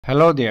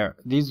Hello there,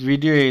 this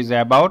video is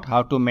about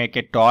how to make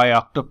a toy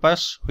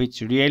octopus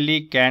which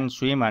really can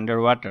swim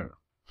underwater.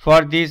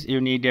 For this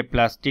you need a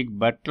plastic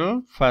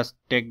bottle. First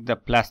take the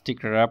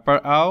plastic wrapper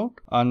out.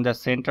 On the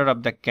center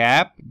of the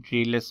cap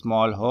drill a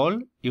small hole.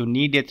 You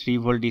need a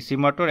 3V DC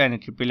motor and a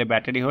AAA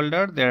battery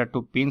holder. There are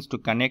 2 pins to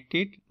connect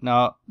it.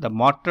 Now the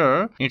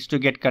motor needs to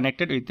get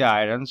connected with the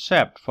iron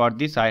shaft. For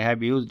this I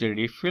have used a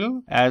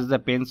refill. As the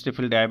pen's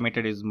refill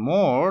diameter is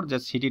more,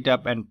 just heat it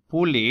up and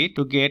pull it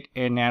to get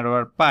a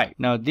narrower pipe.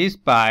 Now this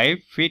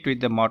pipe fit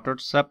with the motor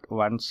shaft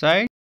one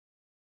side.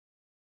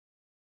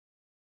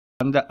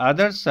 On the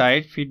other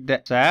side fit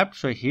the shaft,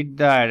 so hit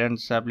the iron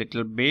shaft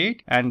little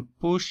bit and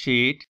push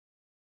it.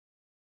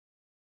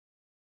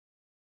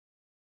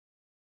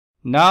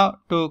 Now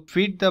to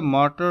fit the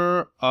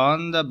motor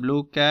on the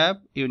blue cap,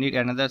 you need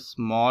another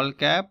small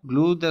cap.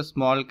 Glue the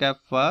small cap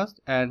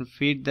first and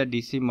fit the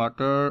DC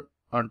motor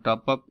on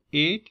top of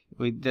it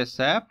with the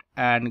shaft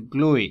and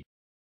glue it.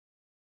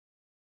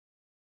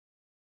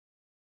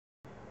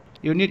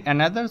 You need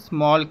another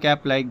small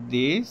cap like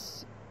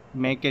this.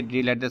 Make a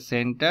drill at the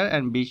center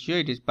and be sure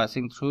it is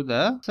passing through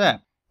the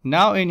shaft.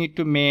 Now you need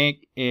to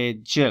make a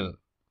gel.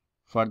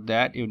 For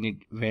that you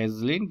need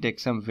Vaseline. Take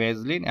some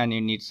Vaseline and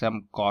you need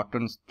some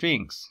cotton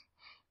strings.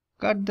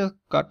 Cut the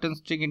cotton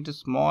string into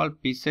small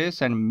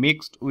pieces and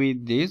mixed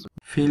with this.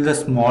 Fill the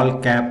small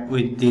cap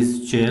with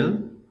this gel.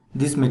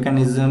 This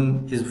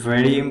mechanism is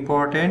very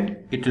important.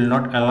 It will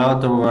not allow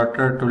the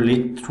water to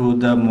leak through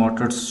the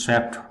motor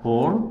shaft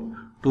hole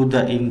to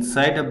the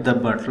inside of the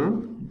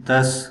bottle.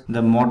 Thus,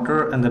 the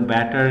motor and the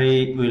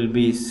battery will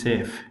be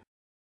safe.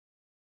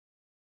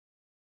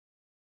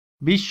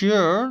 Be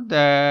sure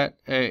that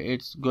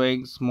it's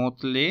going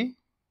smoothly.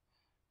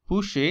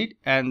 Push it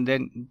and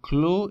then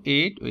glue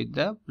it with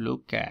the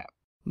blue cap.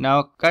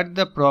 Now cut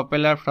the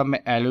propeller from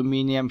an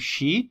aluminium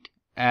sheet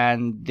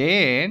and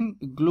then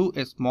glue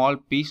a small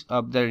piece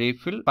of the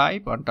refill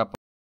pipe on top.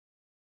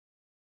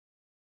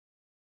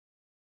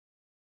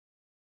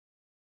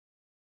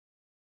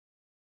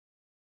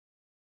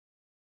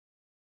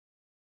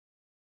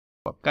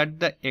 Cut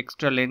the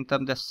extra length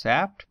of the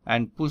shaft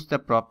and push the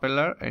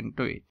propeller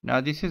into it.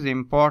 Now this is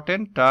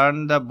important.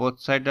 Turn the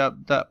both sides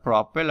of the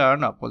propeller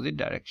in opposite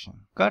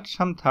direction. Cut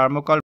some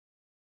thermocol.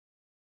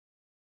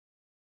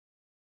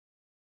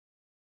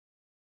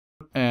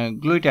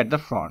 Glue it at the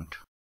front.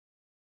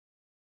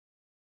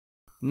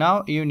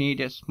 Now you need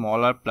a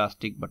smaller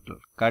plastic bottle.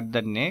 Cut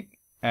the neck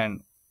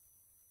and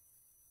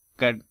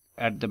cut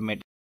at the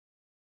middle.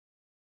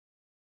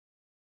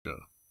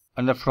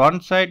 On the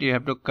front side you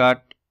have to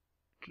cut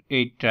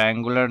 8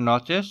 triangular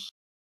notches.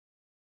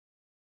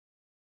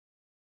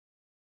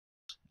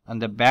 On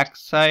the back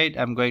side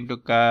I'm going to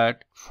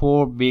cut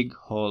 4 big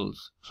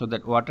holes so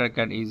that water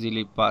can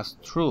easily pass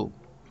through.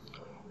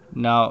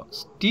 Now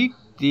stick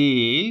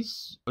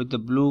this with the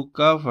blue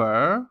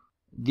cover.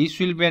 This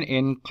will be an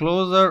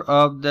enclosure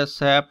of the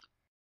shaft.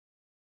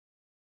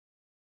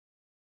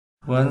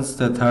 Once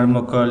the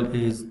thermocol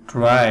is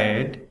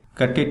dried,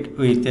 cut it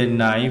with a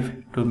knife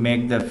to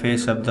make the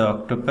face of the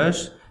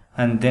octopus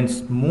and then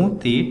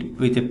smooth it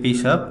with a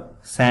piece of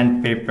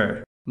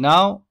sandpaper.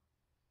 Now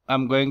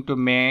I'm going to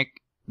make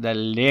the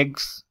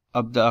legs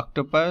of the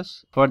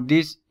octopus. For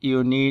this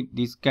you need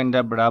this kind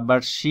of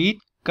rubber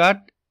sheet.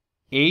 Cut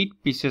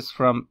 8 pieces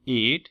from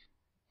it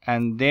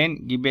and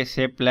then give a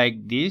shape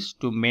like this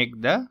to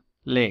make the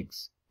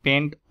legs.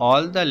 Paint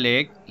all the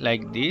legs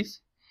like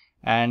this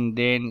and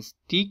then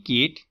stick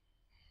it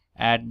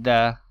at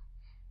the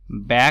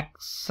back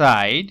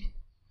side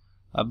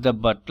of the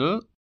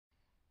bottle.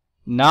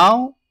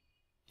 Now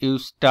you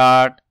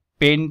start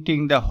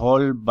painting the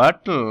whole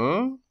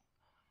bottle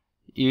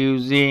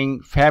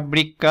using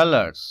fabric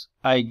colors.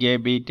 I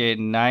gave it a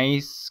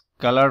nice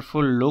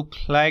colorful look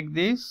like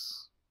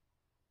this.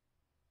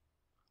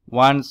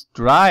 Once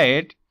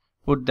dried,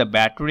 put the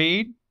battery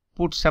in.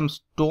 Put some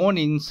stone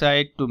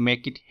inside to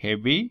make it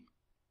heavy.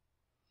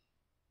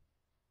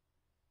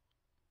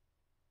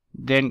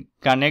 Then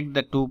connect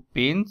the 2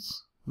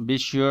 pins. Be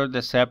sure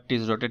the shaft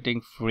is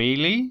rotating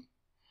freely.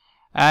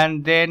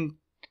 And then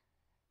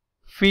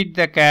fit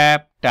the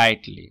cap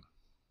tightly.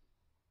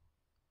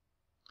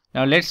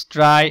 Now let's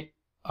try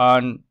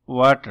on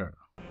water.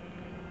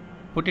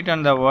 Put it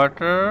on the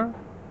water.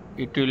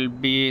 It will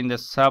be in the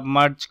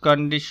submerged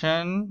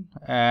condition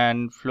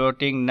and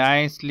floating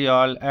nicely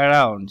all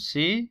around.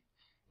 See?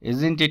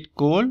 Isn't it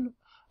cool?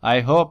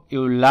 I hope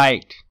you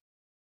liked